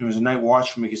 He was a night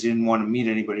watchman because he didn't want to meet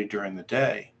anybody during the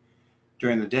day.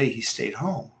 During the day, he stayed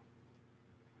home.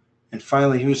 And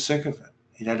finally, he was sick of it.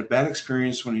 He'd had a bad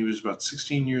experience when he was about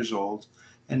 16 years old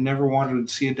and never wanted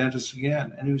to see a dentist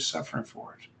again. And he was suffering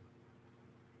for it.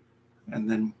 And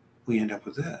then we end up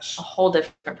with this. A whole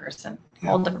different person. Yeah.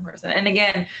 Whole different person. And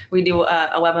again, we do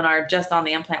a webinar just on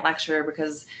the implant lecture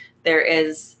because there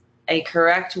is a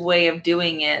correct way of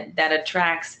doing it that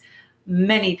attracts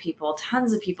many people,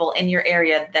 tons of people in your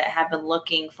area that have been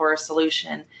looking for a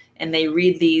solution. And they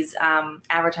read these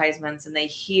advertisements and they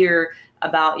hear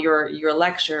about your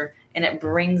lecture, and it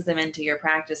brings them into your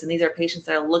practice. And these are patients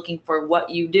that are looking for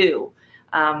what you do.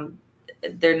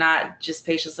 They're not just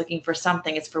patients looking for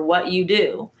something, it's for what you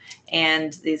do.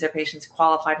 And these are patients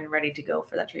qualified and ready to go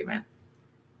for that treatment.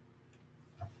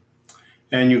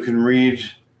 And you can read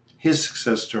his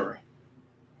success story.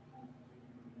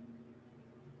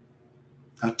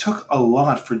 Now, it took a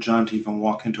lot for John to even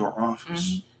walk into our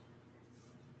office. Mm-hmm.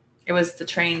 It was the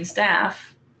trained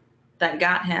staff that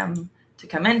got him to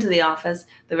come into the office.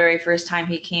 The very first time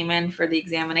he came in for the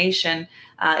examination,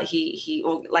 he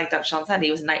like Dr. Sheldon said, he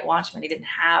was a night watchman. He didn't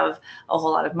have a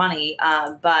whole lot of money,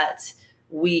 but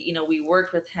we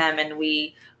worked with him and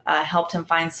we helped him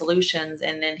find solutions.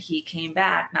 And then he came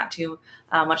back not too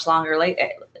much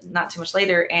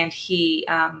later, and he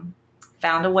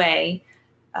found a way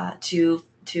to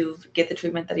get the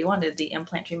treatment that he wanted, the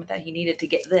implant treatment that he needed to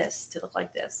get this to look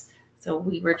like this. So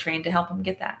we were trained to help him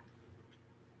get that.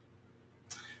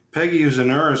 Peggy was a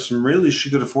nurse, and really she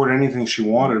could afford anything she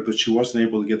wanted, but she wasn't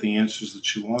able to get the answers that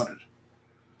she wanted.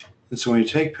 And so when you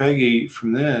take Peggy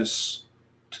from this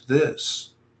to this,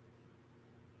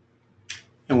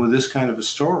 and with this kind of a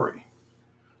story,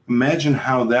 imagine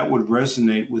how that would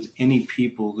resonate with any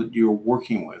people that you're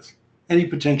working with, any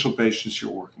potential patients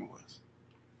you're working with.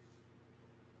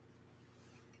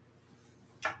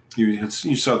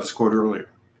 You saw this quote earlier.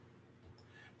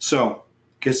 So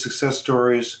get success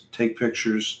stories, take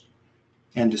pictures,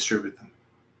 and distribute them.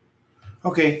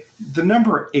 Okay, the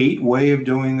number 8 way of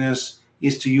doing this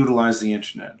is to utilize the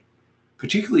internet,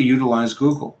 particularly utilize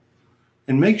Google,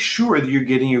 and make sure that you're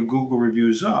getting your Google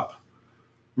reviews up.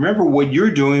 Remember what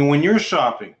you're doing when you're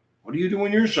shopping. What do you do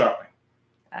when you're shopping?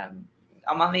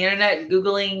 I'm on the internet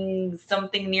Googling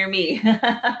something near me.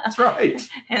 That's right.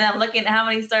 And I'm looking at how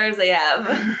many stars they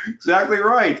have. Exactly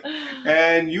right.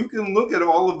 And you can look at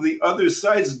all of the other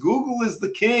sites. Google is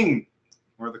the king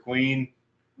or the queen,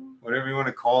 whatever you want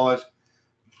to call it.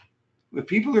 If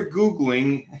people are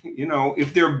Googling,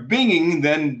 if they're Binging,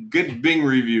 then get Bing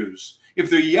reviews. If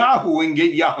they're Yahooing,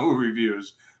 get Yahoo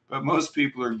reviews. But most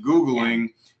people are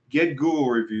Googling, get Google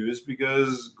reviews,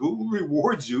 because Google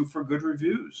rewards you for good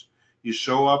reviews. You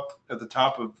show up at the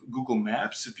top of Google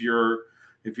Maps if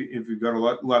you've got a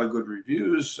lot of good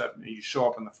reviews. You show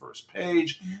up on the first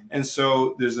page, and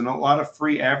so there's a lot of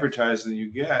free advertising that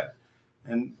you get.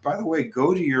 And by the way,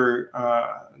 go to your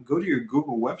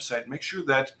Google website. Make sure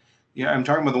that I'm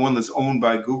talking about the one that's owned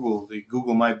by Google, the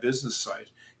Google My Business site,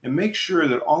 and make sure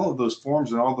that all of those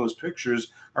forms and all those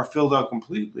pictures are filled out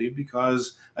completely,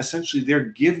 because essentially they're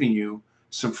giving you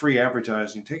some free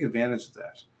advertising. Take advantage of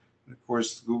that. And of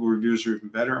course, the Google reviews are even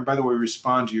better. And by the way,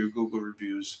 respond to your Google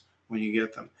reviews when you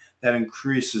get them. That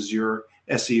increases your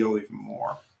SEO even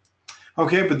more.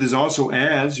 Okay, but there's also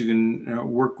ads. You can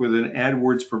work with an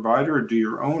AdWords provider or do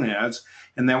your own ads,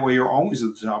 and that way you're always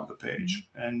at the top of the page.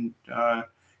 And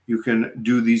you can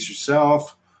do these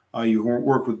yourself. You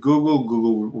work with Google.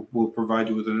 Google will provide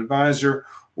you with an advisor,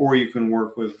 or you can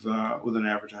work with an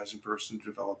advertising person to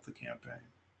develop the campaign.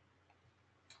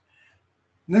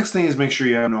 Next thing is make sure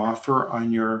you have an offer on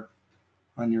your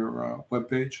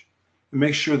webpage. And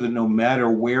make sure that no matter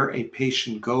where a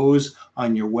patient goes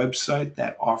on your website,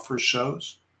 that offer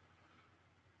shows.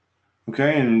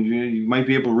 Okay, and you might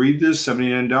be able to read this,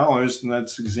 $79, and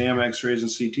that's exam, x-rays,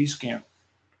 and CT scan.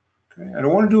 Okay, I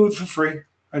don't want to do it for free.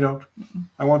 I don't.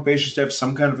 I want patients to have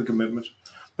some kind of a commitment,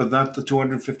 but not the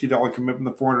 $250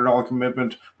 commitment, the $400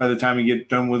 commitment by the time you get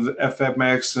done with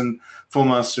FMX and full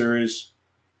mouth series.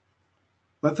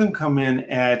 Let them come in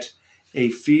at a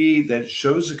fee that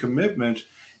shows a commitment,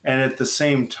 and at the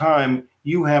same time,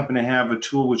 you happen to have a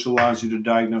tool which allows you to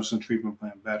diagnose and treatment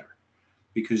plan better,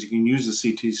 because you can use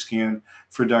the CT scan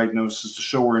for diagnosis to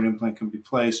show where an implant can be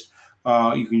placed.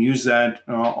 You can use that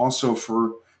also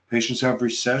for patients who have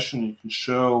recession. You can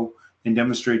show and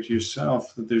demonstrate to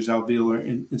yourself that there's alveolar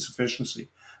insufficiency.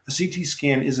 A CT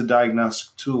scan is a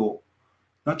diagnostic tool,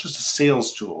 not just a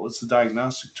sales tool. It's a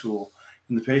diagnostic tool,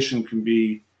 and the patient can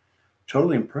be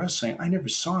totally impressed, saying, I never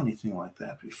saw anything like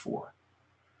that before.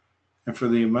 And for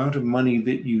the amount of money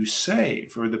that you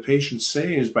save, or the patient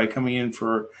saves by coming in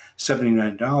for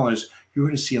 $79, you're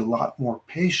going to see a lot more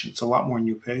patients, a lot more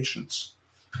new patients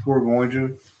who are going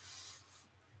to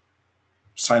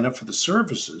sign up for the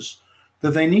services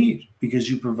that they need because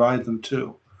you provide them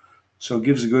too. So it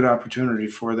gives a good opportunity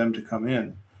for them to come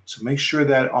in. So make sure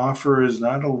that offer is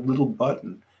not a little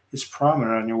button, it's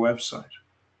prominent on your website.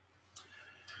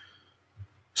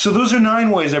 So those are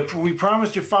 9 ways. We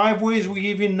promised you 5 ways. We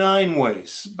gave you 9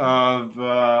 ways of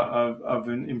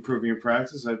improving your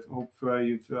practice. I hope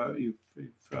you've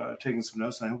taken some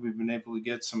notes, and I hope we've been able to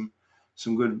get some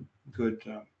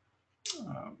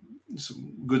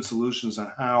good solutions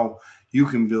on how you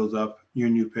can build up your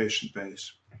new patient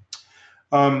base.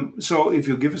 So if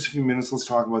you'll give us a few minutes, let's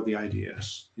talk about the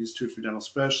IDS, the Institute for Dental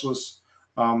Specialists.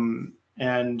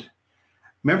 And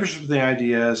membership of the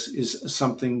IDS is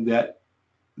something that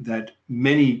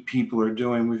many people are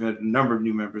doing. We've had a number of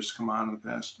new members come on in the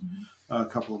past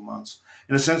couple of months.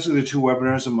 And essentially, they're 2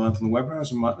 webinars a month, and the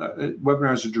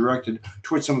webinars are directed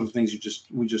towards some of the things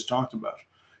we just talked about.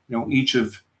 You know, each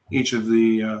of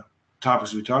the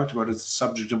topics we talked about is the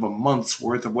subject of a month's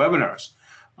worth of webinars,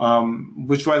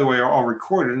 which, by the way, are all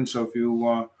recorded. And so if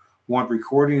you want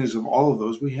recordings of all of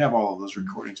those, we have all of those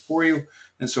recordings for you.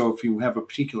 And so if you have a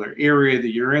particular area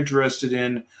that you're interested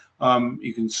in,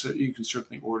 you can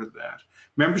certainly order that.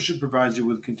 Membership provides you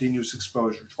with continuous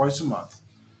exposure twice a month,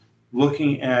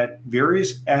 looking at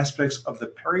various aspects of the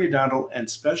periodontal and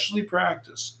specialty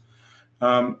practice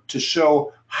to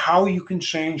show how you can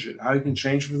change it, how you can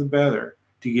change for the better,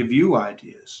 to give you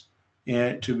ideas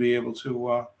and to be able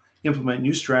to implement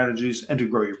new strategies and to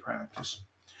grow your practice.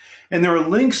 And there are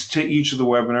links to each of the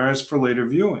webinars for later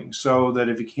viewing, so that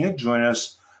if you can't join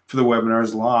us for the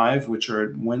webinars live, which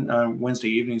are Wednesday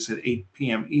evenings at 8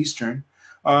 p.m. Eastern,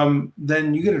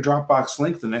 then you get a Dropbox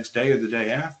link the next day or the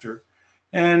day after.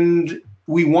 And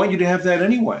we want you to have that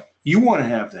anyway. You want to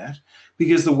have that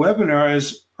because the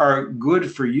webinars are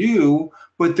good for you,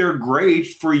 but they're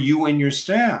great for you and your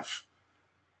staff.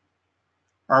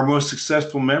 Our most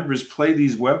successful members play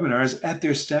these webinars at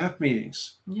their staff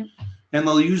meetings. Yep. And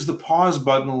they'll use the pause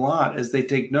button a lot as they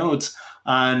take notes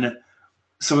on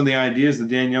some of the ideas that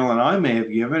Danielle and I may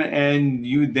have given,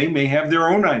 and they may have their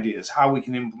own ideas, how we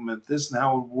can implement this and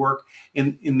how it would work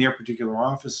in their particular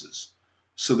offices.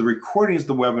 So the recordings of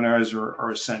the webinars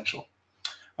are essential.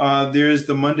 There's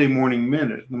the Monday Morning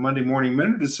Minute. The Monday Morning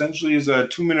Minute essentially is a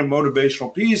 2-minute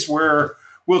motivational piece where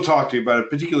we'll talk to you about a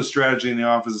particular strategy in the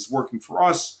office that's working for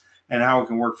us and how it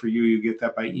can work for you. You get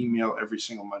that by email every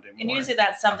single Monday morning. And usually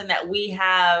that's something that we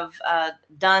have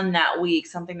done that week,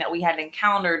 something that we had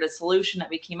encountered, a solution that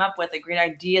we came up with, a great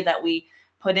idea that we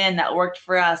put in that worked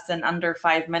for us. And under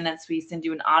 5 minutes, we send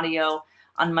you an audio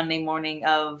on Monday morning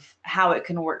of how it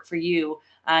can work for you.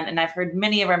 And I've heard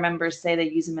many of our members say they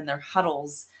use them in their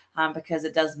huddles because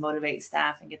it does motivate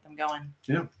staff and get them going.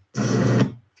 Yeah.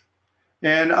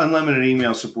 And unlimited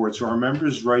email support. So our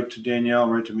members write to Danielle,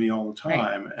 write to me all the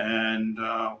time. Right. And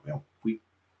we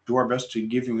do our best to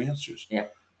give you answers. Yeah.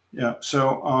 Yeah.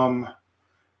 So, and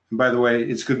by the way,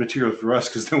 it's good material for us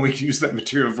because then we can use that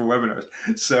material for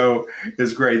webinars. So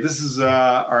it's great. This is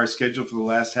our schedule for the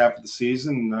last half of the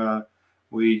season.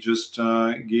 We just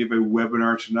gave a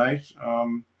webinar tonight,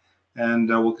 and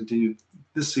we'll continue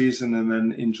this season. And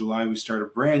then in July, we start a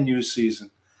brand new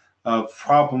season of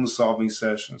problem-solving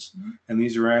sessions. Mm-hmm. And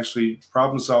these are actually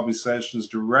problem-solving sessions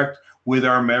direct with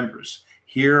our members.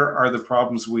 Here are the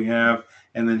problems we have,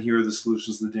 and then here are the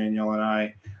solutions that Danielle and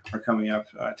I are coming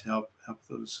up to help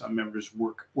those members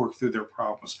work through their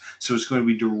problems. So it's going to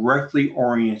be directly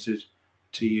oriented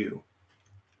to you.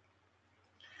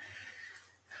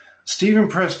 Stephen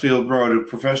Pressfield wrote, "A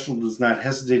professional does not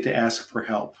hesitate to ask for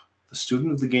help. The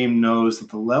student of the game knows that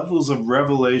the levels of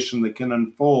revelation that can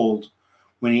unfold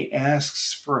when he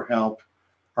asks for help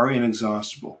are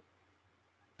inexhaustible."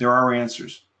 There are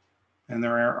answers, and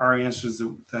there are answers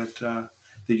that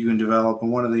that you can develop.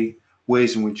 And one of the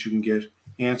ways in which you can get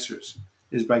answers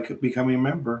is by becoming a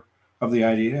member of the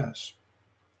IDS.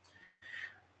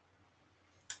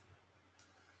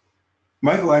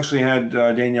 Michael actually had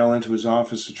Danyel into his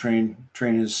office to train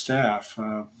his staff.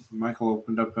 Michael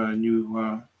opened up a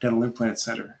new dental implant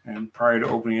center, and prior to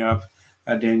opening up,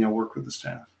 Danyel worked with the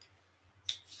staff.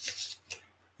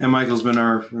 And Michael's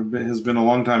has been a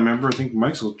longtime member. I think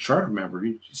Mike's a charter member.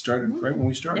 He started right when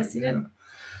we started. Yes, he did.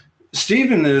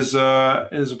 Stephen is a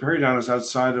periodontist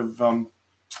outside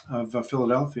of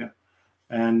Philadelphia,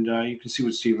 and you can see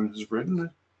what Stephen has written.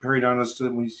 A periodontist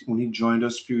when he joined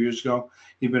us a few years ago.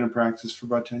 He'd been in practice for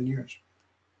about 10 years.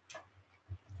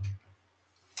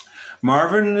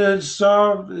 Marvin is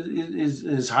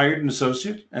hired an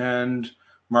associate, and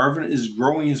Marvin is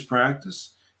growing his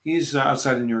practice. He's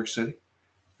outside of New York City,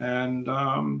 and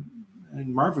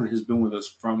Marvin has been with us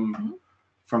from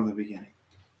the beginning.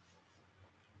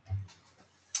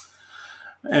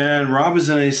 And Rob is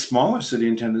in a smaller city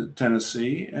in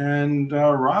Tennessee, and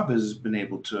Rob has been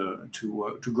able to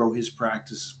grow his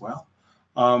practice as well.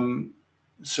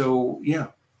 So yeah,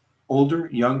 older,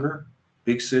 younger,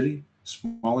 big city,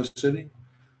 smaller city.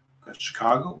 We've got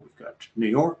Chicago, we've got New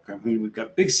York. I mean, we've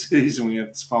got big cities, and we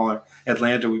have smaller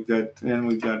Atlanta. We've got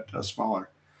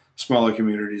smaller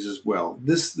communities as well.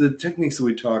 The techniques that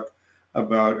we talk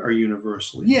about are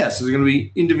universal. Yes, there's going to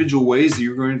be individual ways that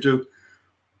you're going to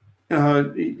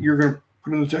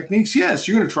put in the techniques. Yes,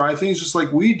 you're going to try things just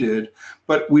like we did,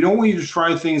 but we don't want you to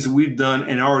try things that we've done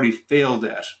and already failed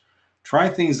at. Try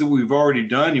things that we've already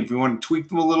done. If you want to tweak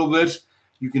them a little bit,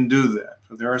 you can do that.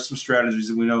 But there are some strategies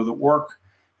that we know that work,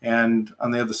 and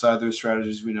on the other side, there are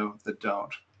strategies we know that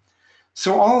don't.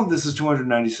 So all of this is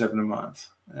 $297 a month,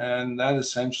 and that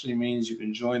essentially means you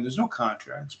can join. There's no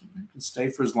contracts. You can stay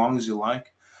for as long as you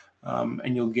like,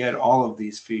 and you'll get all of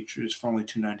these features for only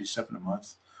 $297 a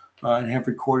month, and have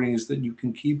recordings that you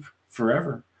can keep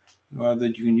forever,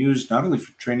 that you can use not only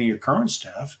for training your current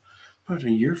staff, but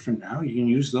a year from now, you can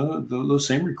use those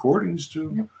same recordings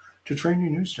to train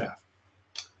your new staff.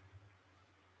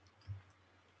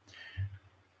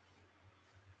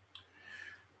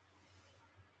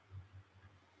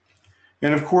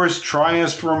 And of course, try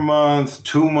us for a month,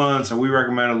 2 months, and we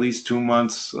recommend at least 2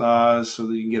 months so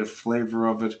that you can get a flavor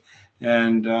of it.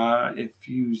 And if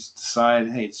you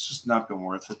decide, hey, it's just not been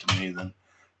worth it to me,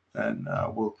 then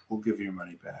we'll give you your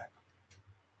money back.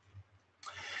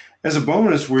 As a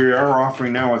bonus, we are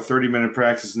offering now a 30-minute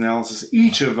practice analysis.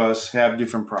 Each of us have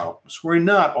different problems. We're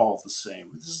not all the same.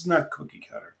 This is not cookie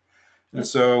cutter. And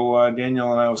so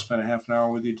Danyel and I will spend a half an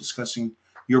hour with you discussing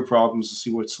your problems to see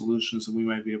what solutions that we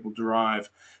might be able to derive.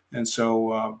 And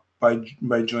so by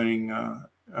joining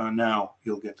now,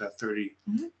 you'll get that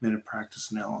 30-minute practice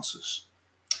analysis.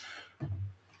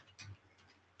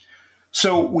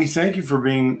 So we thank you for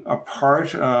being a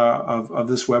part of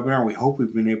this webinar. We hope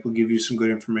we've been able to give you some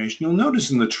good information. You'll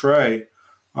notice in the tray,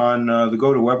 on the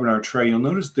GoToWebinar tray, you'll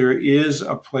notice there is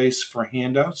a place for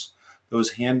handouts. Those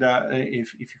handouts,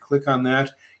 if you click on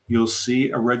that, you'll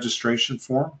see a registration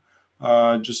form.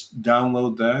 Just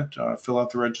download that, fill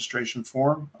out the registration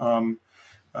form,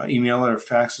 email it or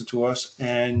fax it to us,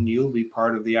 and you'll be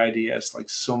part of the IDS like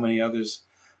so many others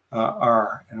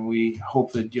are. And we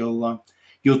hope that you'll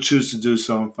choose to do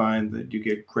so and find that you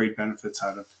get great benefits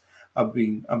out of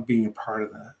being a part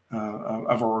of that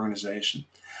of our organization.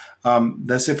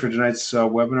 That's it for tonight's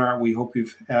webinar. We hope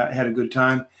you've had a good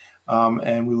time,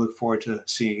 and we look forward to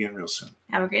seeing you again real soon.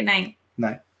 Have a great night.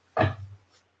 Night.